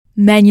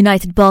Man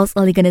United boss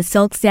Ole Gunnar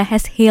Solskjaer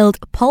has hailed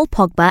Paul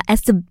Pogba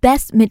as the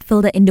best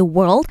midfielder in the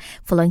world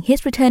following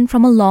his return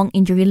from a long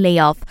injury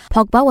layoff.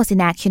 Pogba was in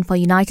action for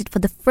United for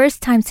the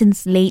first time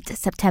since late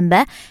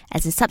September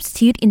as a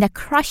substitute in their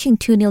crushing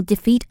 2-0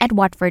 defeat at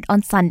Watford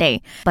on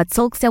Sunday. But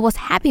Solskjaer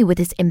was happy with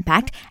his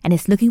impact and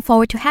is looking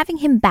forward to having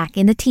him back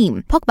in the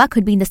team. Pogba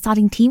could be in the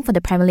starting team for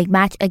the Premier League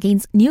match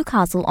against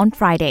Newcastle on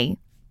Friday.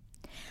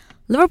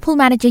 Liverpool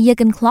manager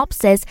Jurgen Klopp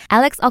says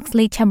Alex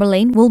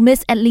Oxlade-Chamberlain will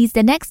miss at least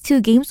the next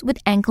 2 games with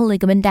ankle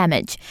ligament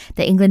damage.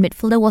 The England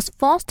midfielder was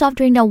forced off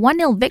during their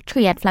 1-0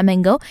 victory at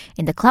Flamengo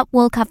in the Club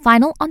World Cup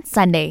final on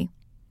Sunday.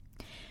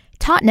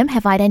 Tottenham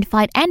have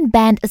identified and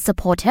banned a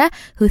supporter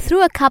who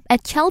threw a cup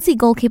at Chelsea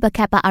goalkeeper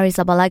Kepa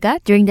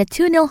Arrizabalaga during the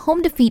 2-0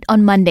 home defeat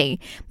on Monday.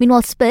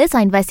 Meanwhile, Spurs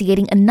are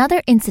investigating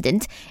another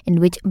incident in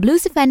which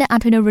Blues defender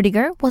Antonio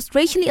Rudiger was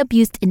racially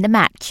abused in the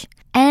match.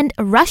 And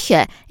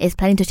Russia is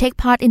planning to take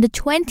part in the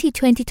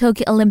 2020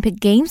 Tokyo Olympic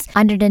Games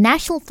under the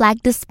national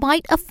flag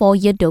despite a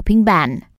 4-year doping ban.